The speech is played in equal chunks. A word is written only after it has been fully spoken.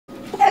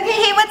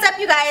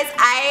you guys,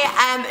 I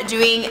am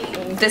doing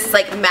this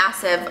like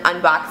massive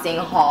unboxing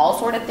haul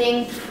sort of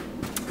thing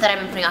that I've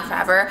been putting off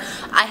forever.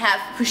 I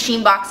have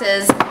Pusheen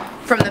boxes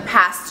from the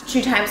past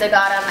 2 times I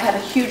got them. I have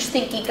a huge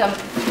Think Geek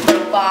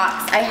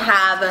box. I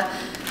have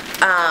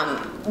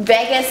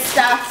Vegas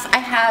stuff. I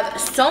have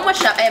so much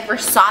stuff. I have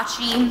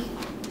Versace.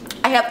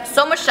 I have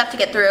so much stuff to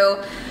get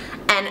through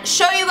and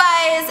show you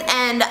guys,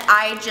 and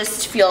I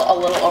just feel a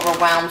little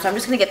overwhelmed, so I'm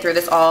just gonna get through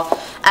this all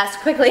as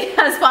quickly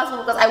as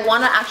possible because I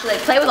want to actually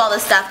like play with all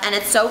this stuff, and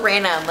it's so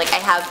random. Like I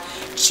have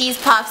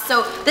cheese puffs.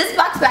 So this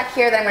box back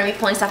here that I'm gonna be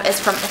pulling stuff is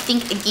from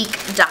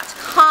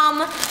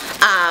thinkgeek.com.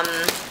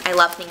 I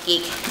love Think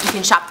Geek. You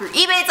can shop through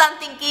Ebates on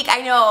Think Geek.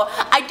 I know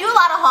I do a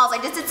lot of hauls. I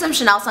just did some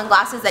Chanel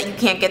sunglasses that you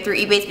can't get through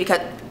Ebates because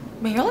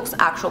my hair looks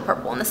actual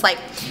purple in this light.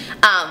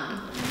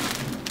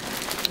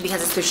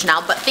 Because it's through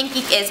Chanel, but Think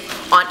Geek is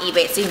on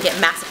eBay, so you can get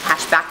massive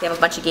cash back. They have a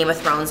bunch of Game of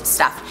Thrones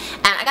stuff.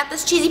 And I got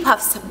this Cheesy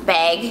Puffs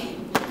bag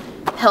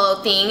pillow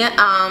thing.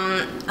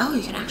 Oh,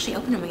 you can actually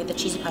open them and get the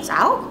Cheesy Puffs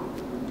out?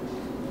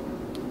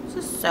 This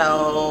is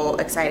so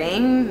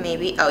exciting.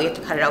 Maybe, oh, you have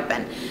to cut it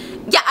open.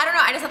 Yeah, I don't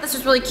know, I just thought this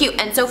was really cute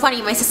and so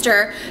funny. My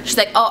sister, she's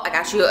like, oh, I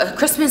got you a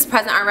Christmas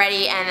present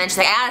already, and then she's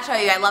like, I gotta show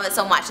you, I love it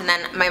so much. And then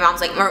my mom's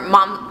like, my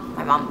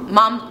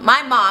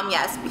mom,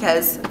 yes,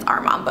 because it's our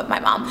mom, but my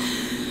mom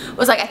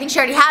was like, I think she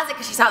already has it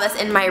because she saw this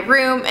in my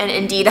room, and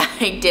indeed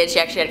I did. She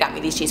actually had got me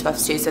these cheese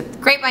puffs too, so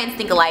grapevines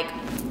think alike,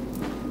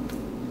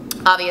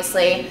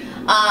 obviously.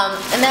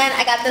 And then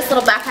I got this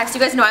little backpack. So you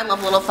guys know I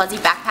love little fuzzy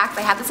backpacks.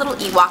 I have this little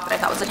Ewok that I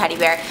thought was a teddy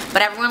bear,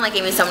 but everyone like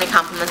gave me so many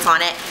compliments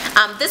on it.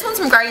 This one's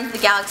from Guardians of the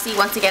Galaxy.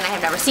 Once again, I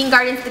have never seen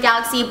Guardians of the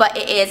Galaxy, but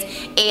it is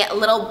a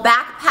little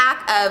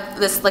backpack of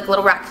this like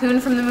little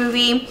raccoon from the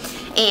movie,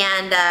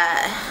 and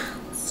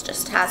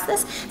just has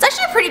this. It's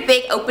actually a pretty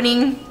big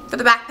opening for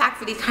the backpack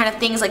for these kind of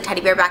things like teddy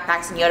bear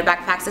backpacks and Yoda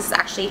backpacks. This is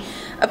actually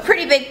a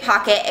pretty big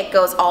pocket. It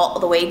goes all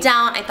the way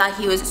down. I thought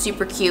he was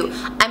super cute.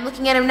 I'm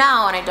looking at him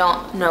now and I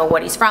don't know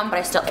what he's from, but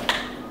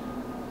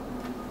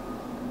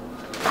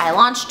I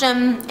launched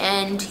him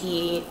and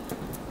he,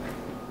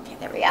 okay,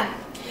 there we go.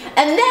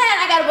 And then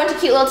I got a bunch of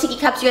cute little tiki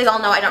cups. You guys all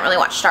know I don't really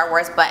watch Star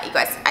Wars, but you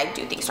guys, I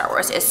do think Star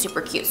Wars is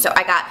super cute. So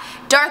I got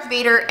Darth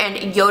Vader and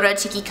Yoda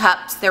tiki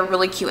cups. They're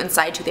really cute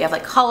inside too. They have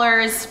like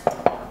colors.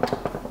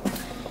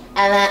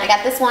 And then I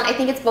got this one. I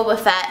think it's Boba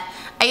Fett.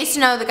 I used to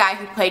know the guy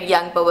who played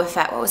young Boba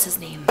Fett. What was his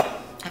name? I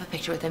have a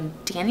picture with him.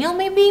 Daniel,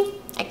 maybe?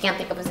 I can't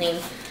think of his name.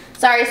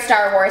 Sorry,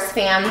 Star Wars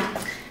fan. And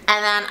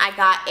then I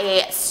got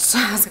a, I was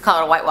gonna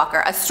call it a White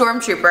Walker, a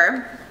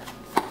Stormtrooper.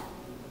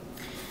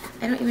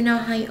 I don't even know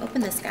how you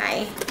open this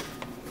guy.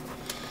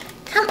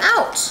 Come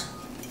out.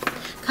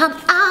 Come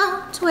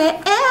out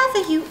wherever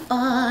you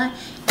are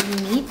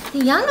and meet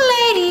the young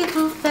lady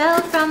who fell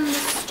from the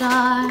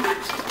star.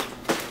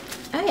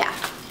 Oh yeah.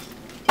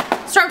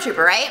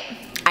 Stormtrooper, right?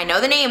 I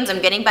know the names.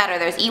 I'm getting better.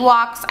 There's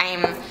Ewoks.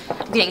 I'm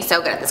getting so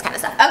good at this kind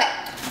of stuff. Okay.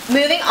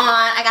 Moving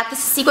on, I got this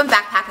sequin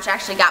backpack, which I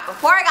actually got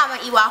before I got my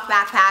Ewok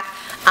backpack,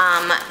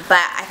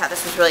 but I thought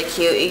this was really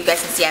cute. You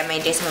guys can see I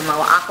made Jason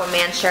Momoa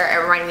Aquaman shirt. It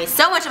reminded me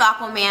so much of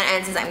Aquaman,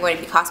 and since I'm going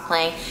to be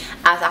cosplaying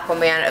as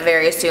Aquaman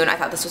very soon, I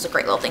thought this was a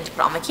great little thing to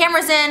put all my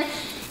cameras in,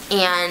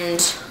 and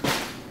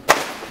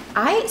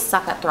I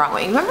suck at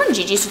throwing. Remember when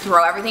Gigi used to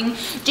throw everything?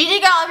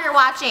 Gigi girl, if you're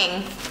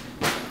watching,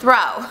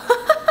 throw.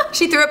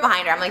 She threw it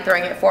behind her. I'm like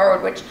throwing it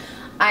forward, which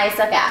I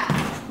suck at.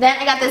 Then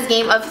I got this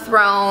Game of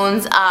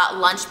Thrones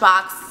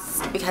lunchbox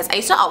because I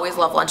used to always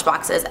love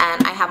lunchboxes,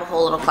 and I have a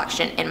whole little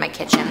collection in my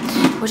kitchen,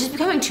 which is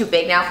becoming too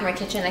big now for my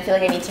kitchen. I feel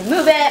like I need to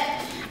move it.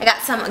 I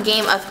got some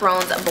Game of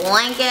Thrones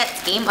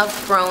blankets. Game of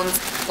Thrones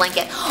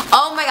blanket.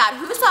 Oh my god,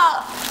 who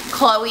saw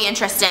Chloe and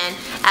Tristan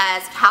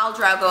as Khal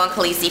Drogo and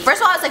Khaleesi?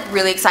 First of all, I was like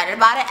really excited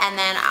about it, and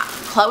then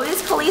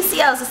Chloe's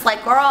Khaleesi, I was just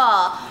like,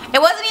 girl, it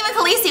wasn't even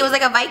Khaleesi, it was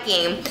like a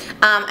Viking.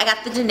 I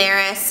got the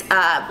Daenerys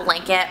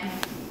blanket.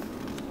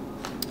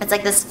 It's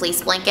like this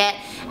fleece blanket,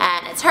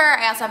 and it's her.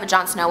 I also have a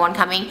Jon Snow one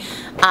coming.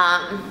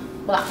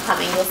 Well, not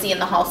coming, we'll see in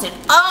the haul soon.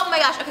 Oh my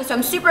gosh, okay, so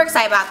I'm super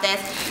excited about this.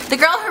 The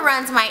girl who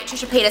runs my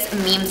Trisha Paytas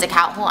memes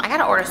account, hold on, I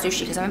gotta order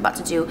sushi because I'm about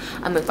to do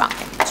a mukbang.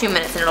 Okay, 2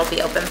 minutes and it'll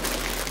be open.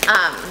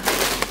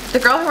 The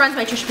girl who runs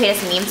my Trisha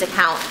Paytas memes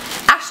account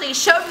actually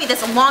showed me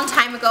this a long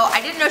time ago. I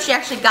didn't know she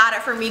actually got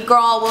it for me.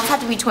 Girl, we'll just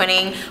have to be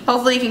twinning.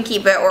 Hopefully you can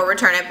keep it or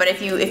return it, but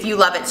if you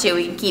love it too,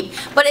 you can keep.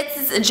 But it's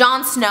this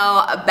Jon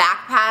Snow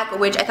backpack,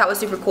 which I thought was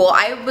super cool.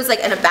 I was like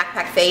in a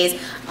backpack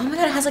phase. Oh my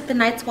god, it has like the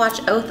Night's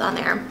Watch oath on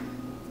there.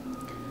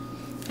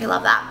 I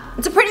love that.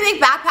 It's a pretty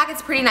big backpack.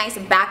 It's a pretty nice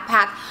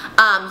backpack.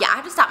 Yeah, I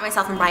have to stop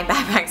myself from buying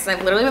backpacks.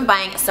 I've literally been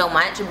buying so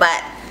much,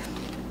 but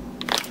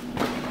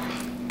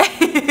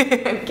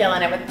I'm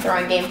killing it with the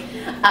throwing game.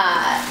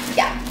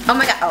 Yeah. Oh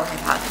my god. Oh, I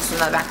thought this was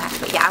another backpack.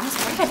 But yeah,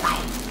 where did I buy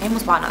it? I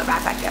almost bought another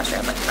backpack yesterday.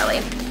 I was like, really?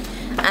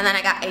 And then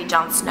I got a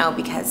Jon Snow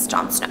because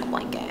Jon Snow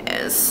blanket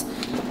is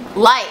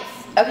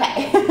life.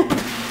 Okay.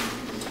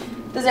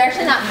 There's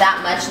actually not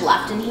that much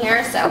left in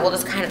here, so we'll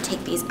just kind of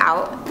take these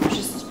out. They're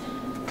just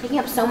taking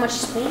up so much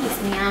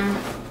space, man.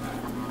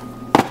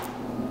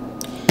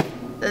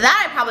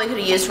 That I probably could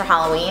have used for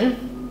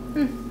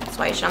Halloween. This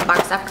why you should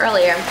unbox stuff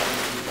earlier.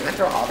 I'm gonna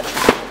throw all the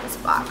trash in this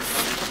box.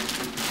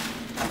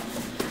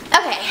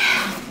 Okay,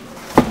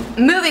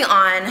 moving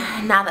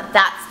on, now that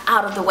that's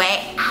out of the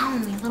way. Ow,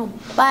 my little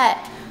butt.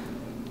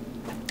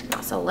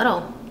 Not so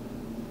little.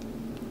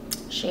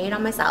 Shade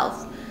on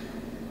myself.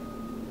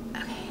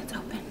 Okay, it's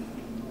open.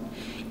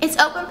 It's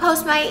open,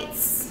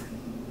 Postmates.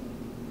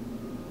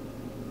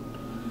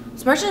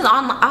 This merchant is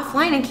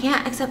offline and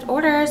can't accept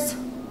orders.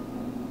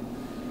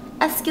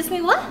 Excuse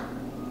me, what?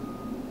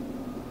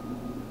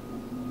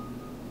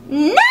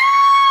 No!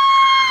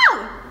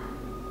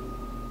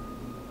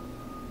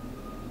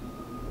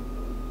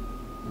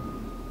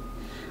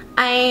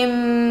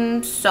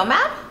 I'm so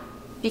mad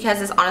because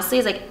this honestly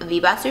is like the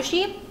best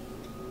sushi.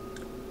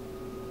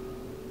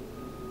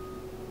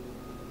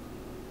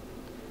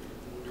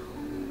 No,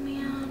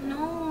 man,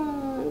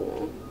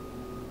 no.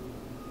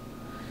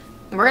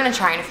 We're gonna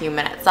try in a few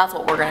minutes. That's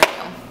what we're gonna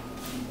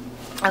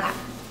do. Okay.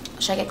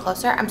 Should I get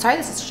closer? I'm sorry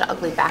this is such an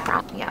ugly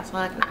background. Yeah, it's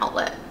more like an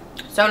outlet.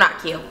 So not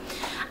cute.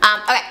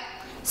 Okay,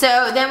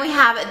 so then we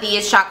have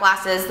these shot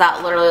glasses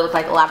that literally look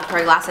like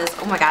laboratory glasses.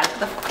 Oh my god,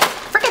 the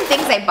freaking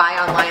things I buy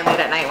online late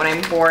at night when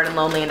I'm bored and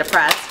lonely and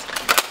depressed.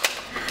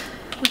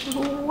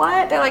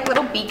 What? They're like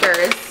little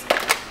beakers.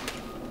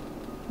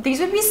 These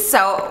would be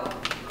so...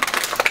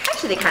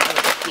 Actually, they kind of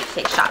look cute to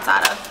take shots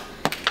out of.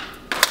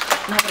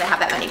 I'm not gonna have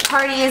that many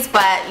parties,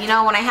 but you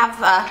know, when I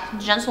have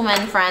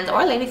gentlemen friends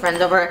or lady friends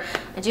over,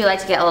 I do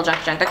like to get a little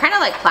junk. They're kind of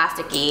like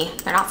plasticky.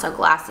 They're not so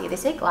glassy. They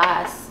say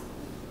glass.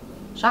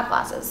 Shot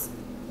glasses.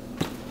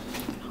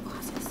 Shot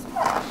glasses.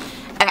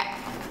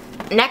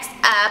 Okay. Next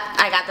up,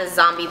 I got the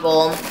zombie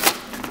bowl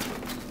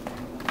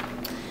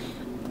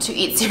to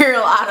eat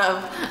cereal out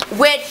of,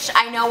 which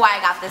I know why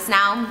I got this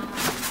now.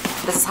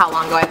 This is how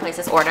long ago I placed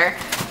this order.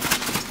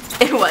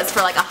 It was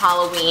for like a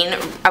Halloween.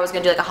 I was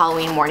gonna do like a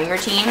Halloween morning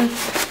routine.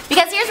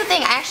 Because here's the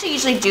thing, I actually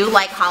usually do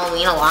like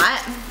Halloween a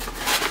lot.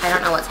 I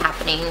don't know what's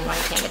happening, why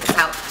I can't get this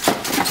out.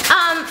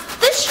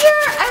 This year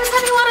I was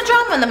having a lot of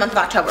drama in the month of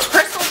October.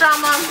 Personal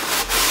drama,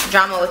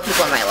 drama with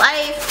people in my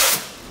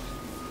life,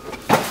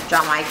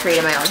 drama I create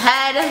in my own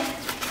head.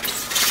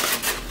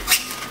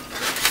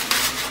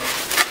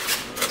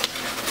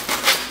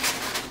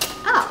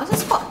 Oh,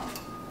 this is cool.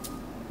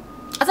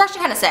 That's actually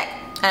kind of sick.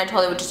 And I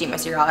totally would just eat my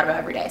cereal out of it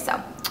every day,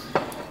 so.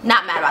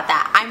 Not mad about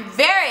that. I'm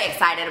very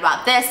excited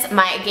about this.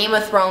 My Game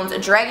of Thrones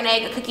Dragon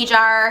Egg cookie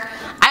jar.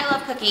 I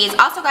love cookies.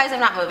 Also, guys,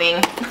 I'm not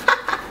moving.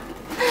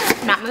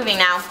 I'm not moving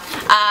now.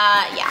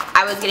 Yeah,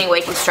 I was getting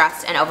way too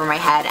stressed and over my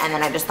head, and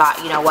then I just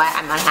thought, you know what?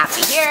 I'm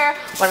unhappy here.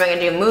 What am I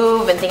gonna do?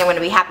 Move and think I'm gonna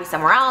be happy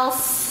somewhere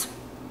else?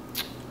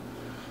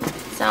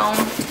 So,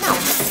 no.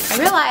 I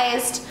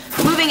realized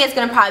moving is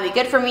gonna probably be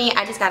good for me.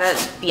 I just gotta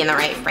be in the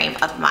right frame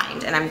of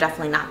mind, and I'm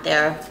definitely not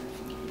there.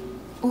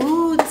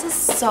 Ooh, this is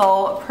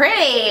so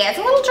pretty. It's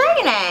a little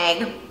dragon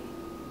egg.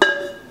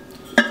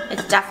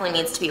 It definitely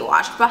needs to be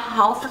washed, but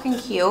how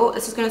freaking cute.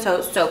 This is gonna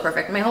so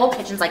perfect. My whole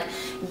kitchen's like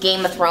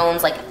Game of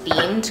Thrones, like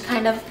themed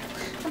kind of.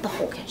 Not the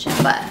whole kitchen,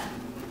 but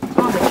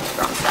all my Game of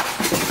Thrones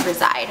stuff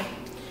reside.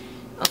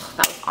 Ugh,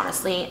 that was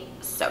honestly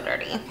so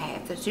dirty. Okay,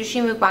 if the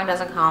sushi mukbang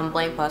doesn't come,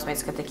 blame Postmates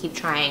because they keep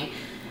trying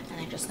and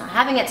they're just not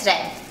having it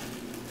today.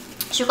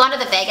 Should we go on to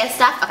the Vegas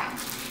stuff?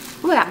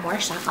 Okay. Ooh, I got more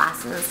shot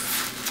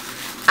glasses.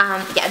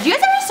 Yeah, do you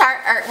guys ever start,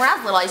 or when I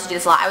was little I used to do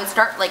this a lot, I would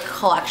start like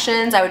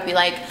collections. I would be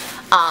like,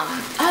 oh,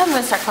 I'm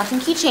gonna start collecting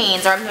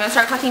keychains, or I'm gonna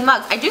start collecting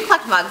mugs. I do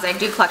collect mugs, and I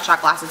do collect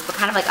shot glasses, but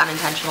kind of like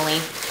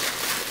unintentionally.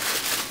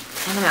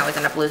 And then I always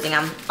end up losing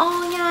them.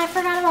 Oh yeah, I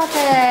forgot about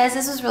this.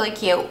 This was really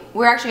cute.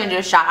 We're actually gonna do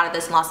a shot out of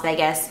this in Las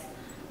Vegas.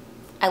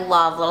 I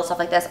love little stuff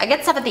like this. I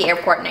get stuff at the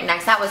airport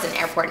knickknacks. That was an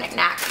airport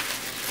knickknack.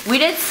 We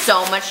did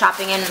so much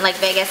shopping in like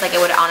Vegas, like it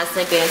would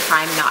honestly be a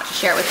time not to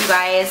share it with you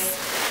guys.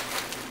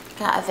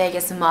 Got a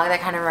Vegas mug that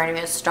kind of reminded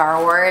me of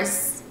Star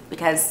Wars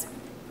because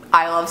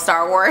I love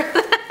Star Wars.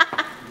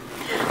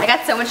 I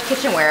got so much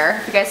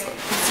kitchenware. If you guys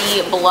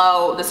see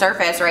below the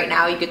surface right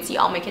now, you could see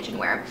all my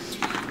kitchenware.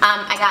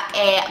 I got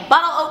a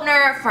bottle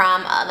opener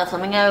from the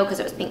Flamingo because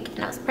it was pink and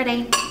it was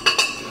pretty.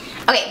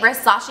 Okay,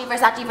 Versace.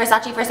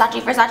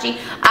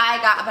 I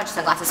got a bunch of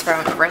sunglasses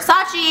from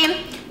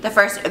Versace. The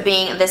first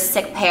being this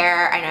sick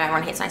pair. I know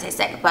everyone hates when I say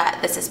sick,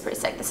 but this is pretty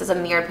sick. This is a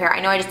mirrored pair.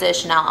 I know I just did a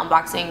Chanel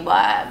unboxing,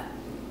 but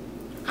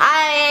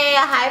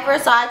hi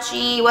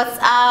Versace, what's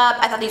up?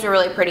 I thought these were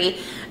really pretty.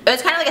 It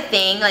was kind of like a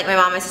thing, like my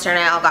mom, my sister, and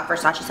I all got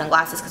Versace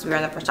sunglasses because we were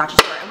in the Versace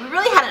store. And we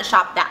really hadn't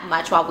shopped that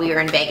much while we were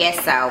in Vegas,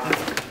 so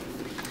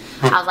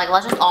I was like,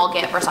 let's just all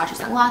get Versace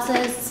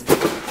sunglasses.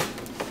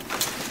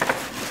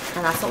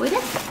 And that's what we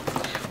did.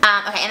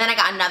 Okay, and then I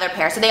got another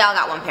pair. So they all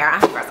got one pair.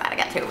 Of course I had to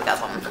get two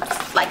because I'm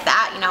like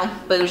that, you know,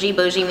 bougie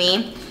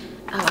me.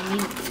 Oh, I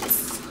need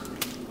these.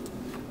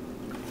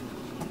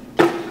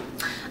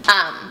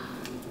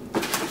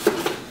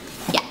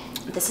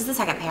 This is the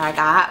second pair I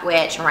got,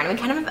 which reminded me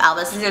kind of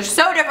Elvis. These are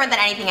so different than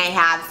anything I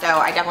have, so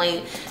I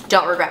definitely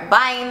don't regret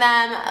buying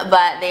them,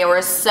 but they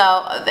were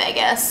so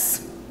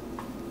Vegas.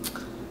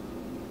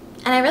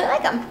 And I really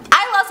like them.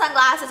 I about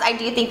sunglasses, I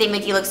do think they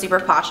make you look super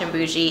posh and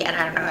bougie, and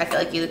I don't know, I feel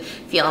like you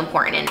feel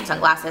important in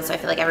sunglasses, so I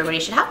feel like everybody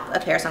should have a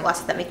pair of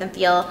sunglasses that make them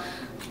feel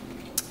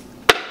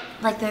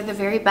like they're the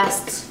very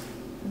best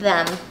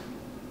them.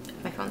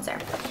 My phone's there.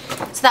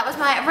 So that was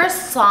my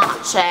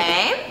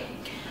Versace.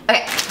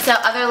 Okay, so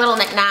other little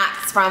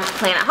knickknacks from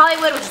Planet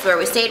Hollywood, which is where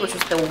we stayed, which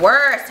was the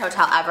worst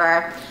hotel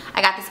ever.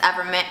 I got this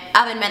oven mitt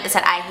that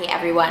said I hate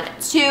everyone.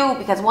 2,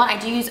 because 1,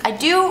 I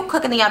do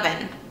cook in the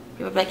oven.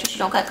 People be like, Trish, you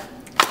don't cook.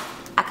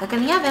 I cook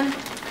in the oven.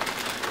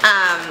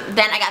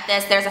 Then I got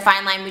this. There's a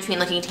fine line between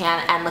looking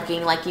tan and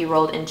looking like you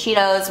rolled in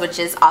Cheetos, which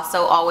is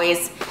also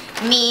always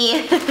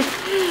me.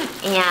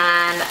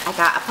 And I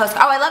got a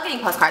postcard. Oh, I love getting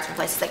postcards from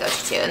places I go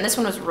to too. And this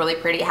one was really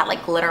pretty. It had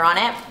like glitter on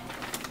it.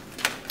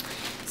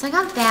 So I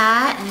got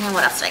that. And then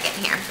what else did I get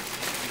in here?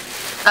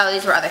 Oh,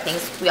 these were other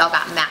things. We all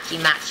got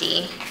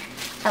matchy-matchy.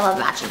 I love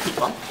matching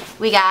people.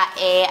 We got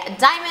a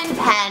diamond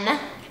pen,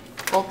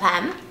 gold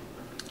pen.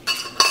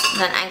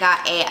 Then I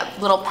got a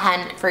little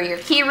pen for your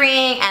key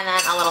ring, and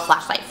then a little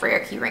flashlight for your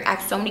key ring. I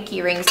have so many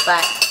key rings,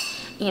 but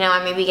you know,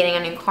 I may be getting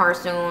a new car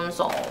soon,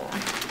 so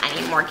I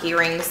need more key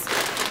rings.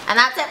 And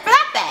that's it for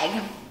that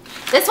bag.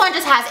 This one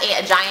just has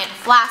a giant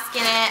flask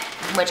in it,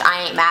 which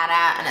I ain't mad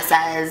at, and it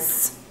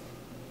says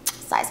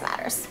size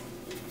matters,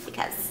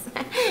 because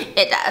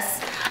it does.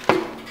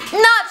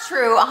 Not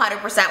true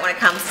 100% when it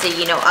comes to,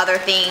 you know, other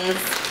things.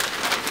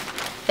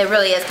 It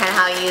really is kind of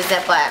how you use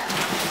it, but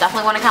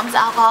definitely when it comes to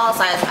alcohol,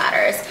 size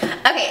matters.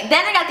 Okay,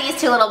 then I got these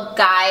 2 little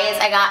guys.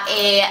 I got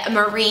a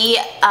Marie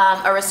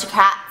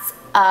Aristocrats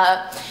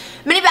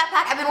mini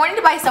backpack. I've been wanting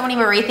to buy so many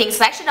Marie things,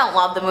 because I actually don't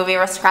love the movie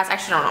Aristocrats. I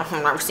actually don't know if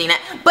I've never seen it.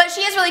 But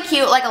she is really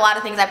cute, like a lot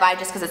of things I buy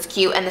just because it's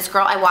cute. And this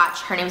girl I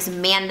watch, her name's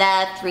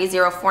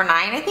Amanda3049,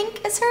 I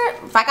think is her.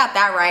 If I got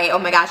that right, oh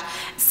my gosh.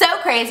 So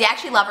crazy, I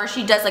actually love her.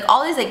 She does like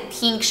all these like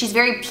pink, she's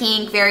very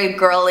pink, very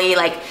girly,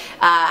 like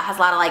has a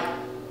lot of like,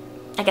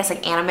 I guess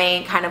like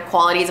anime kind of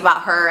qualities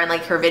about her and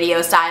like her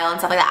video style and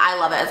stuff like that. I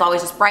love it. It's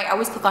always just bright. I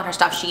always click on her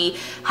stuff. She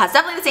has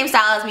definitely the same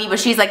style as me, but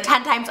she's like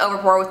 10 times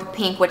overboard with the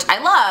pink, which I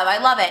love. I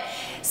love it.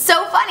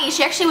 So funny.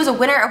 She actually was a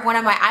winner of one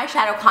of my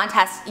eyeshadow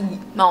contests.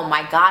 Oh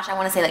my gosh. I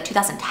want to say like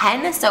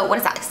 2010. So what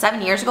is that? Like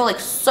 7 years ago? Like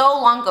so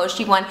long ago.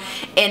 She won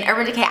an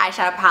Urban Decay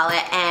eyeshadow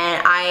palette,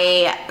 and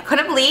I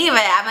couldn't believe it.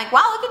 I'm like,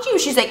 wow, look at you.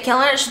 She's like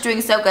killing it. She's doing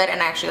so good,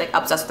 and I actually like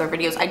obsessed with her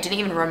videos. I didn't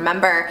even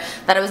remember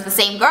that it was the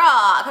same girl,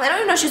 because I don't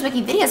even know she was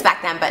making videos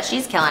back then, but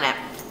she's killing it.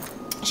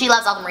 She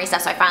loves all the Marie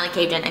stuff, so I finally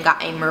caved in and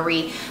got a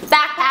Marie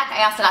backpack.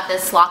 I also got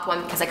this sloth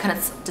one because I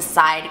couldn't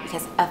decide,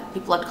 because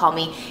people like to call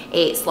me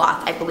a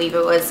sloth. I believe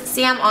it was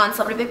Sam on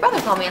Celebrity Big Brother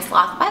called me a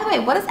sloth. By the way,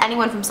 what is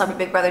anyone from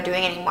Celebrity Big Brother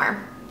doing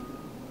anymore?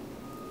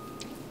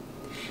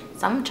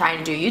 So I'm trying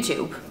to do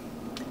YouTube.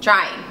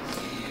 Trying.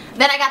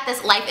 Then I got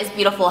this Life is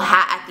Beautiful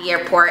hat at the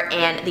airport,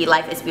 and the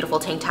Life is Beautiful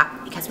tank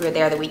top, because we were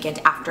there the weekend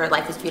after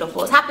Life is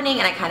Beautiful was happening,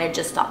 and I kind of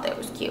just thought that it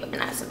was cute, and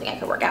that's something I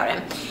could work out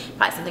in.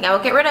 Probably something I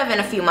will get rid of in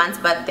a few months,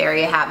 but there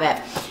you have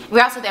it. We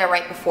were also there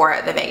right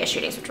before the Vegas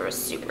shootings, which was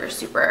super,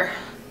 super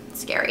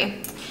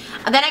scary.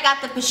 And then I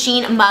got the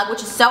Pusheen mug,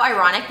 which is so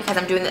ironic because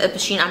I'm doing the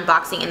Pusheen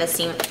unboxing in the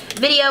same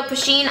video.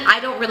 Pusheen, I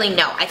don't really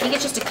know. I think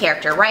it's just a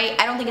character, right?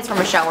 I don't think it's from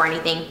a show or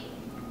anything.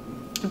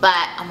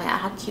 But, oh my god,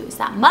 how cute is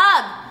that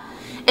mug?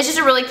 It's just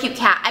a really cute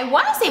cat. I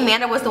want to say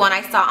Amanda was the one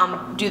I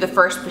saw do the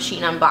first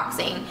Pusheen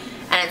unboxing,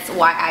 and it's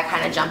why I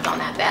kind of jumped on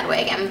that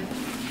bandwagon.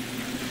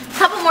 A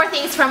couple more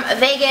things from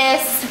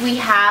Vegas. We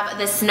have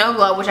this snow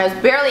globe, which I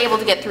was barely able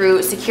to get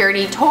through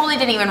security. Totally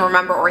didn't even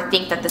remember or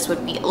think that this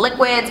would be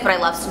liquids, but I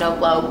love snow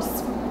globes.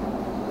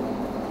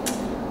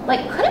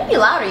 Like, couldn't be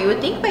louder. You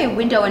would think my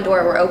window and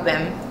door were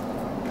open.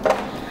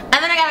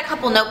 And then I got a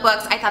couple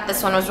notebooks. I thought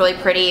this one was really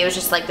pretty. It was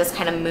just like this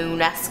kind of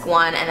moon-esque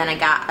one. And then I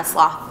got a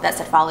sloth that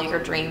said follow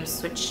your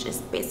dreams, which is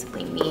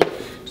basically me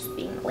just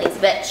being a lazy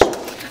bitch.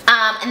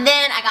 And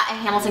then I got a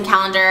Hamilton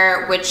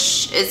calendar,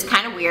 which is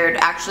kind of weird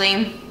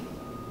actually.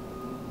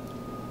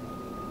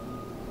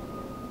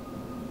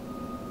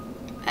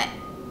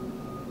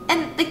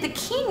 And like the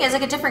king is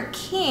like a different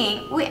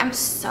king. Wait, I'm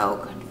so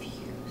confused.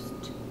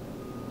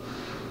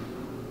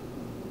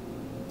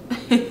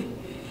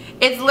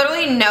 It's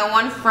literally no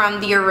one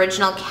from the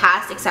original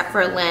cast except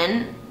for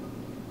Lynn.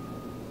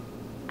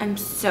 I'm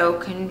so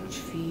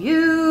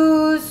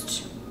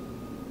confused.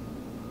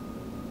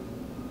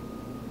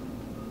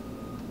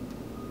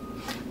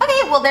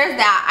 Okay, well there's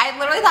that. I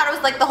literally thought it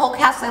was like the whole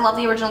cast. I love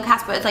the original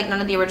cast, but it's like none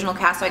of the original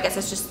cast, so I guess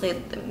it's just the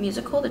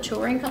musical, the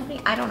touring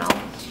company. I don't know.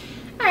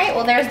 Alright,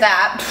 well there's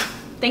that.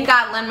 Thank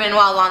God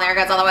Lin-Manuel's on there,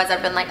 because otherwise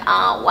I've been like,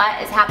 oh, what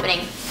is happening?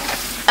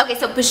 Okay,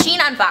 so Pusheen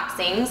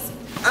unboxings.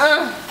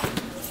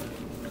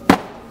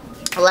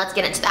 Let's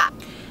get into that.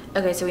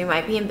 Okay, so we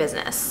might be in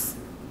business.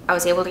 I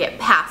was able to get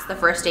past the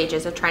first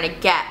stages of trying to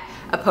get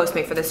a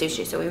Postmate for the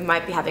sushi, so we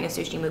might be having a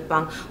sushi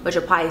mukbang, which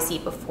you'll probably see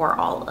before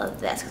all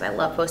of this, because I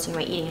love posting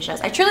my eating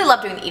shows. I truly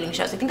love doing the eating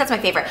shows. I think that's my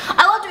favorite.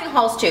 I love doing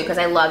hauls too, because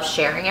I love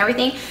sharing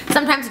everything.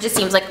 Sometimes it just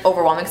seems like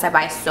overwhelming because I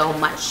buy so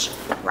much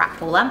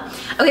crapola.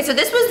 Okay, so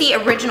this was the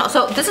original.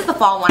 So this is the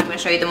fall one. I'm going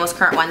to show you the most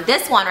current one.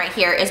 This one right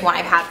here is one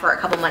I've had for a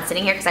couple months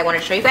sitting here because I wanted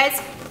to show you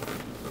guys.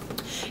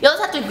 You'll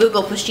just have to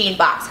Google Pusheen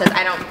box because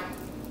I don't know,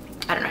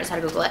 I just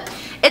had to Google it.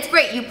 It's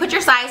great. You put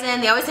your size in.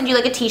 They always send you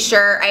like a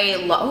t-shirt.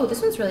 Oh,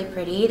 this one's really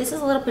pretty. This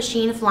is a little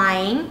Pusheen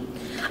flying.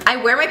 I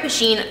wear my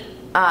Pusheen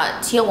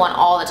teal one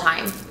all the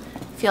time. I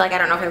feel like I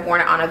don't know if I've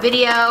worn it on a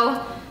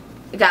video.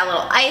 We got a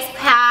little ice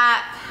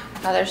pack.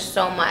 Oh, there's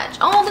so much.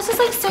 Oh, this is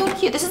like so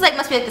cute. This is like,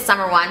 must be like the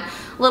summer one.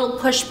 Little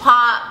push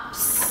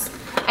pops.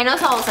 I know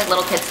it's all this like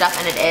little kid stuff,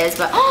 and it is,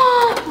 but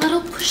oh,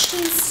 little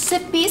Pusheen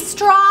sippy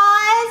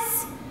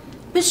straws.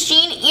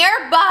 Pusheen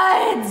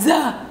earbuds.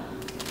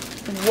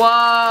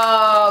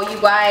 Whoa, you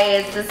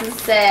guys, this is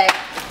sick.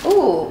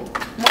 Ooh,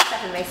 more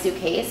stuff in my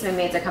suitcase. My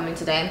maids are coming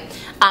today.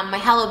 My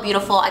Hello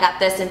Beautiful, I got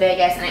this in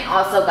Vegas, and I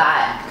also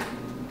got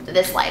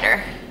this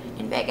lighter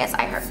in Vegas.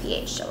 I heart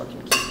pH, so we're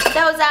gonna keep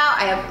those out.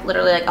 I have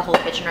literally like a whole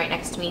kitchen right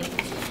next to me.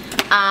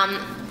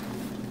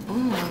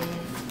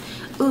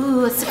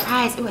 Ooh, a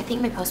surprise. Ooh, I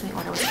think my Postmate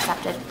order was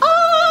accepted.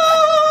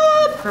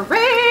 Oh,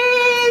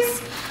 praise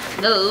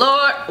the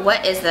Lord.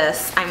 What is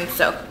this? I'm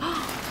so,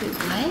 wait,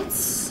 what?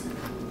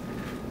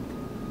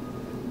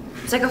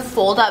 It's like a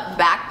fold-up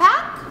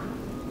backpack?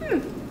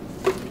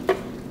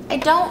 I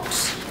don't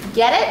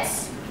get it,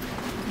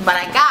 but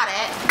I got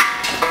it.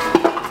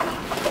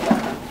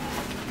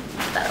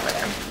 Put that over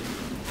there.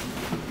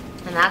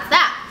 And that's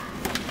that.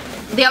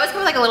 They always come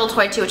with like a little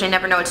toy too, which I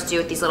never know what to do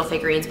with these little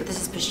figurines, but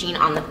this is Pusheen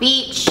on the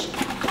beach.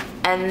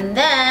 And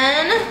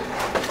then,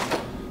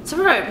 so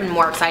it would have been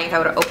more exciting if I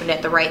would have opened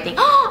it the right thing.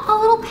 Oh, a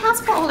little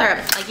passport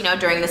holder, like, you know,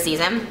 during the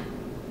season.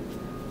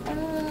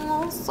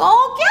 Oh,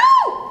 so cute.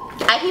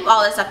 I keep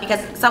all this stuff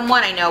because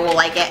someone I know will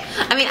like it.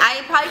 I mean,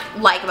 I probably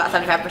like about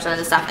 75% of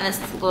the stuff, and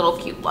this little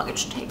cute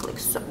luggage tag, like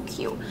so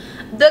cute.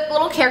 The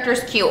little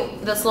character's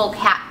cute. This little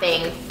cat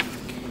thing.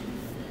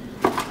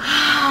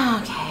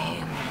 Okay.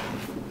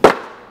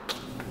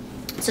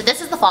 So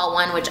this is the fall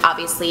one, which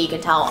obviously you can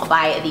tell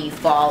by the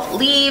fall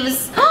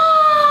leaves. Woo!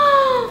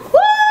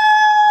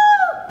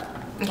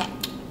 Okay.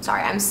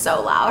 Sorry, I'm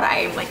so loud.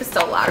 I'm like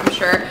so loud, I'm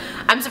sure.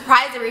 I'm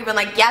surprised they were even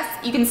like, yes,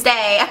 you can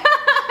stay. I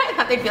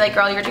thought they'd be like,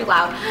 girl, you're too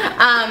loud.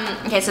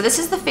 Okay, so this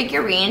is the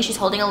figurine. She's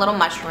holding a little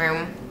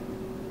mushroom.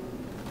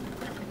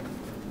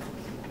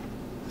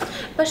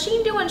 But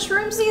she doing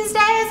shrooms these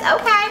days?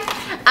 Okay.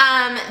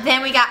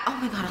 Then we got, oh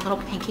my god, a little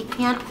pancake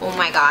pan. Oh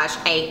my gosh,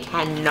 I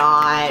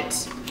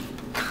cannot.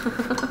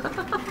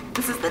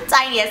 This is the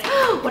tiniest.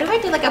 What if I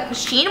did like a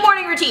Pusheen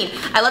morning routine?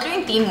 I love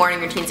doing themed morning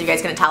routines, so you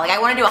guys can tell. Like, I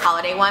want to do a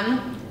holiday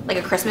one, like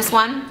a Christmas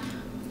one.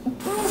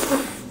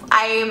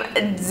 I'm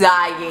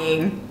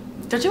dying.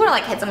 Don't you want to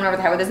like hit someone over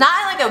the head with this?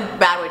 Not like a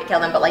bad way to kill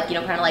them, but like, you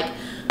know, kind of like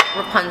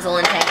Rapunzel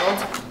and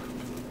Tangled.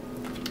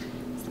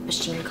 It's the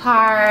Pusheen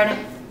card.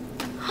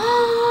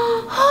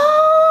 Oh,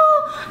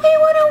 I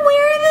want to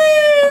wear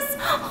this.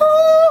 Oh,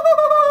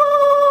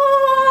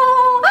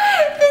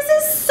 this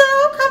is so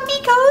comfy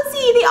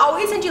cozy. They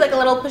always send you like a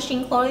little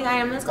Pusheen clothing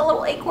item. It's got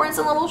little acorns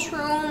and little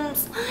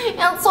shrooms.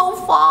 And it's so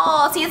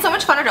fall. See, it's so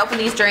much funner to open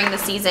these during the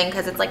season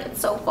because it's like,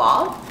 it's so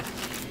fall.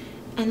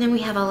 And then we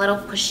have a little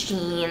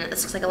Pusheen.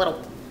 This looks like a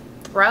little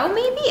throw,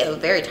 maybe? A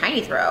very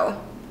tiny throw.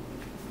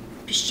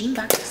 Pusheen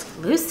box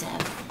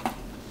exclusive.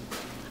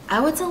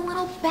 Oh, it's a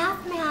little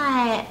bath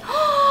mat.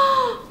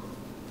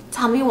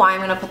 Tell me why I'm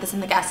gonna put this in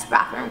the guest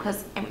bathroom,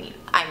 because I mean,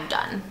 I'm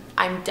done.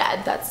 I'm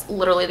dead. That's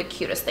literally the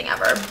cutest thing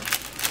ever.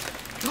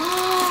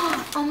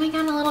 Oh my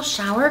god, a little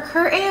shower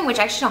curtain, which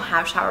I actually don't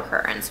have shower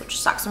curtains, which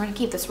sucks. I'm gonna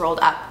keep this rolled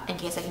up in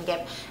case I can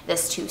give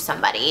this to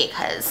somebody,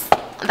 because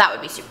that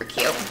would be super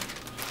cute.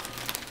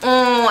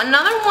 Oh,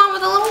 another one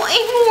with a little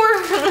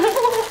acorn.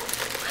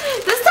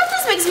 This stuff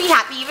just makes me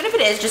happy, even if it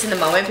is just in the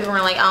moment. People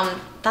are like,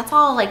 that's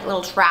all like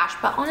little trash,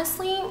 but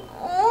honestly,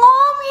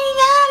 oh my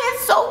god,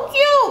 it's so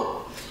cute.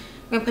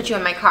 I'm gonna put you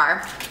in my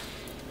car.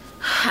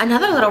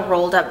 Another little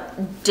rolled up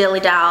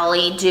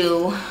dilly-dolly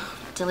do.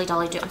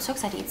 Dilly-dolly do. I'm so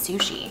excited to eat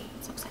sushi.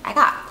 So excited. I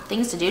got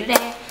things to do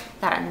today.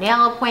 Got a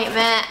nail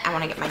appointment. I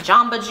wanna get my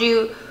Jamba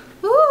Juice.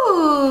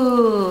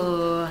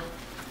 Ooh.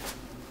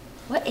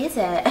 What is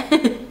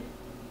it?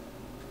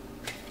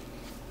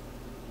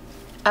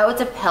 Oh,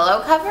 it's a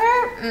pillow cover?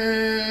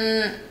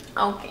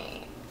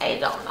 Okay. I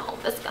don't know.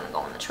 This is gonna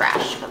go in the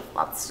trash because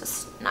that's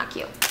just not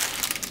cute.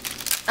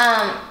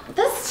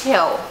 This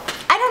too.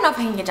 I don't know if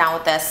I can get down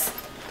with this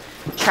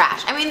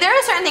trash. I mean, there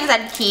are certain things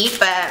I'd keep,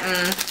 but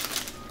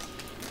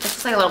it's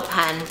just like a little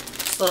pen.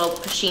 This little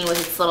Pusheen with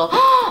its little,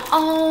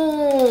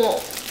 oh,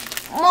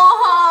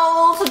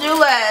 to-do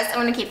list. I'm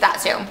gonna keep that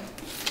too.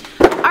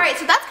 All right,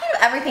 so that's kind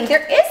of everything.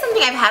 There is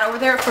something I've had over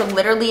there for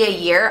literally a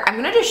year. I'm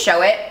gonna just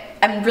show it.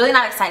 I'm really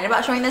not excited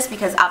about showing this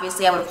because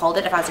obviously I would have hauled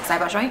it if I was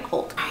excited about showing it.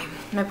 Hold.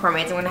 My poor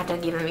maids, I'm gonna have to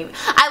give them even,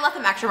 I left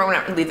them extra, but I'm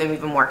gonna leave them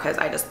even more because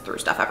I just threw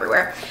stuff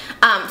everywhere.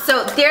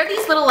 So they're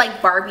these little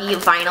like Barbie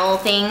vinyl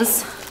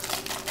things,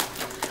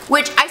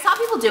 which I saw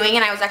people doing,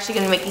 and I was actually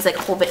gonna make these like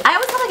whole bit. I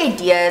always have like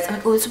ideas. I'm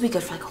like, oh, this would be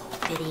good for like a whole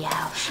video.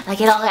 Like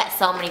it'll get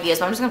so many views,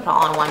 but I'm just gonna put it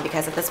all in one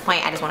because at this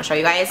point I just want to show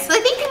you guys. So I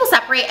think people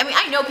separate. I mean,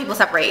 I know people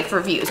separate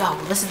for views. Oh,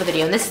 well, this is the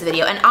video and this is the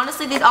video. And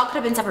honestly, these all could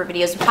have been separate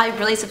videos, probably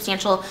really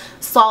substantial,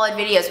 solid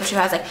videos, which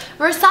has like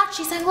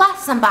Versace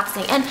sunglasses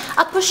unboxing and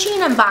a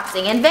Pusheen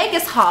unboxing and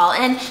Vegas haul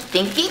and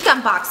Think Geek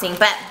unboxing.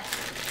 But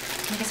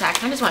like I said, I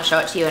kind of just want to show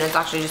it to you, and it's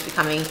actually just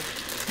becoming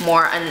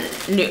more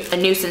a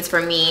nuisance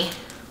for me.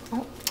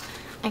 Oh,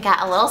 I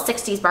got a little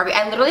 60s Barbie.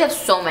 I literally have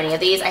so many of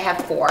these. I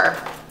have 4. Alright,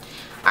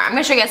 I'm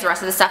going to show you guys the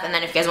rest of the stuff, and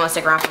then if you guys want to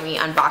stick around for me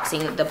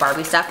unboxing the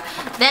Barbie stuff.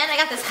 Then I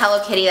got this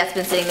Hello Kitty that's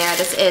been sitting there.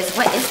 This is,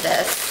 what is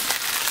this?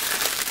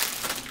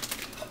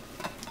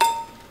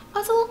 Oh,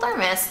 it's a little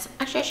thermos.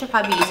 Actually, I should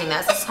probably be using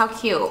this. This is how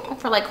cute.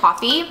 For like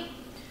coffee.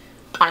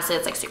 Honestly,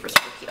 it's like super,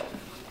 super cute.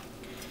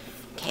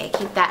 Okay,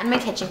 keep that in my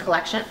kitchen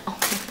collection. Oh.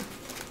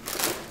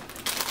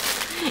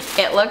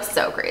 It looks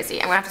so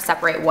crazy. I'm gonna have to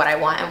separate what I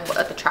want and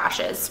what the trash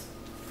is.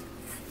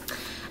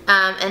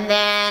 And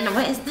then,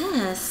 what is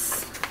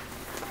this?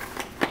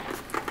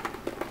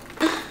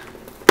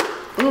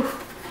 Ooh,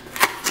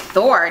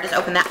 Thor, just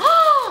open that.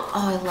 Oh,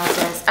 I love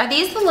this. Are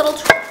these the little,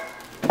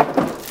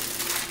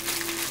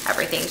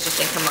 everything's just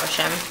in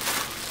commotion.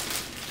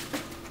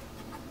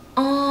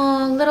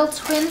 Oh, little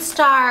twin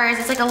stars.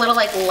 It's like a little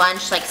like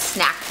lunch, like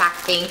snack pack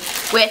thing,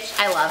 which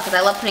I love because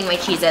I love putting my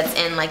Cheez-Its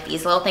in like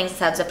these little things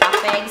that have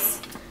Ziploc bags.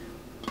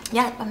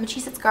 Yeah, I'm a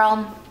Cheez-Its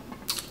girl.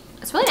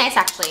 It's really nice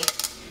actually.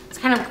 It's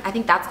kind of, I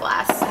think that's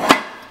glass.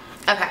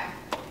 Okay.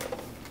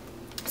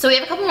 So we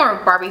have a couple more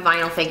Barbie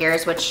vinyl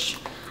figures, which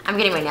I'm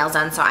getting my nails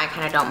done, so I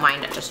kind of don't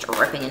mind just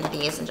ripping into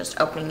these and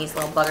just opening these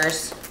little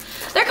buggers.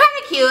 They're kind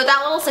of cute.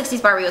 That little 60s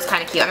Barbie was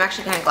kind of cute. I'm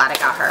actually kind of glad I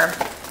got her.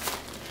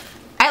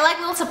 I like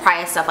little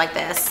surprise stuff like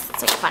this.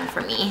 It's like fun for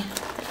me,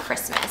 like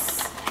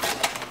Christmas.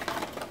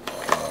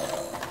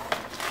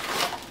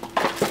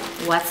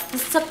 What's the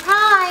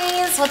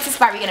surprise? What's this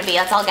Barbie gonna be?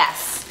 Let's all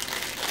guess.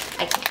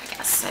 I can't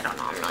guess. I don't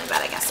know. I'm really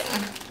bad at guessing.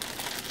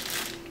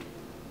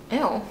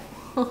 Ew.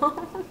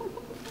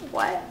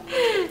 What?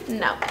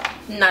 No,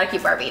 not a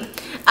cute Barbie.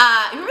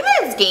 Remember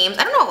those games?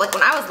 I don't know, like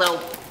when I was little,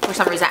 for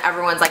some reason,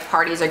 everyone's like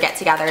parties or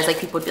get-togethers, like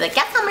people would be like,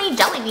 guess how many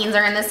jelly beans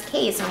are in this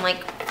case? And I'm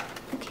like,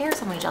 who cares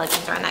how many jelly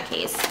beans are in that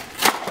case?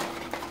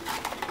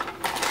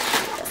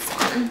 This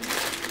one.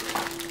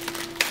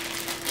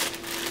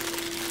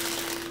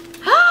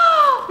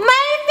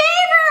 My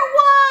favorite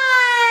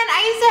one! I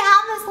used to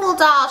have this little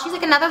doll. She's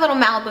like another little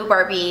Malibu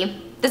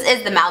Barbie. This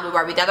is the Malibu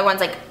Barbie. The other one's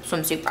like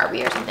swimsuit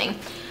Barbie or something.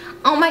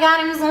 Oh my god,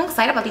 I'm so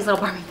excited about these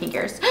little Barbie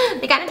figures.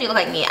 They kind of do look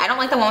like me. I don't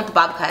like the one with the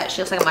bob cut.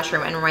 She looks like a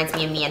mushroom and reminds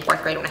me of me in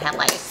 4th grade when I had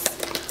lice.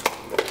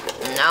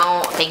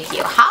 No, thank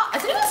you. How,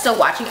 is anyone still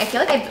watching? I feel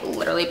like I've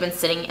literally been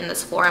sitting in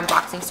this floor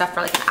unboxing stuff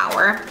for like an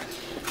hour.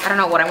 I don't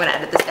know what I'm gonna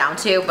edit this down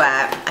to,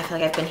 but I feel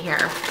like I've been here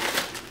a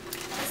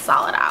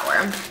solid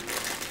hour. I'm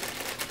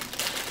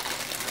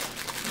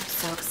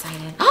so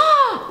excited.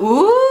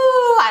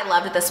 Ooh, I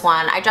loved this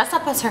one. I dressed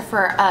up as her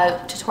for a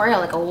tutorial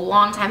like a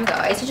long time ago.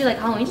 I used to do like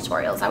Halloween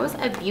tutorials. I was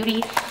a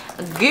beauty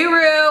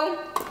guru.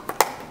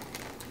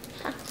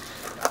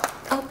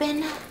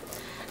 Open,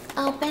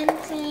 open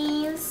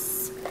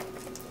please.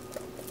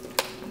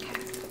 Okay.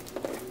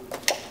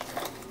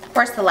 Of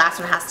course the last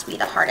one has to be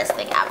the hardest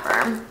thing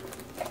ever.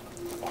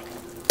 Okay,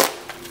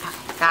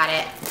 got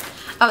it.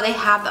 Oh, they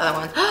have the other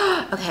ones.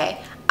 Okay,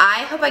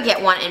 I hope I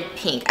get one in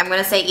pink. I'm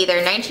gonna say either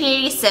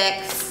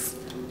 1986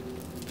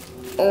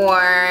 or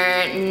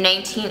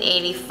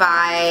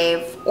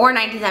 1985 or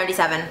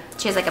 1977.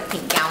 She has like a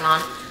pink gown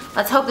on.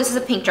 Let's hope this is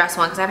a pink dress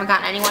one because I haven't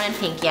gotten anyone in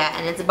pink yet,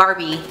 and it's a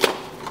Barbie.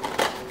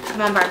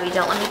 Come on Barbie,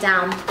 don't let me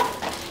down.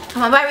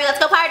 Come on Barbie, let's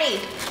go party.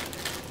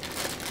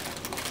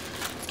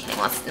 Just kidding,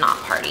 let's not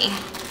party.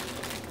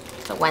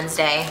 It's a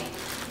Wednesday.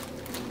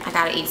 I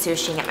gotta eat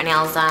sushi and get my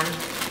nails done.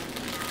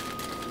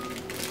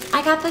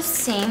 I got the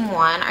same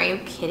one. Are you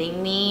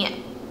kidding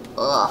me?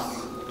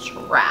 Ugh,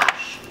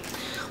 trash.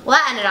 Well,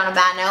 that ended on a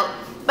bad note.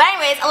 But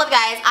anyways, I love you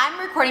guys. I'm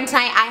recording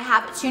tonight. I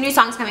have 2 new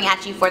songs coming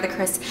at you for the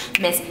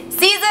Christmas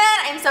season.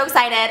 I'm so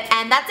excited.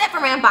 And that's it for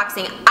my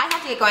unboxing. I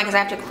have to get going because I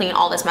have to clean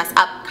all this mess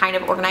up, kind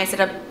of organize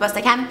it as best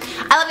I can.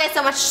 I love you guys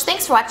so much.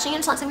 Thanks for watching.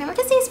 Until next time,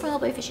 remember to see for little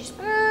boy fishies.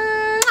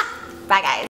 Bye, guys.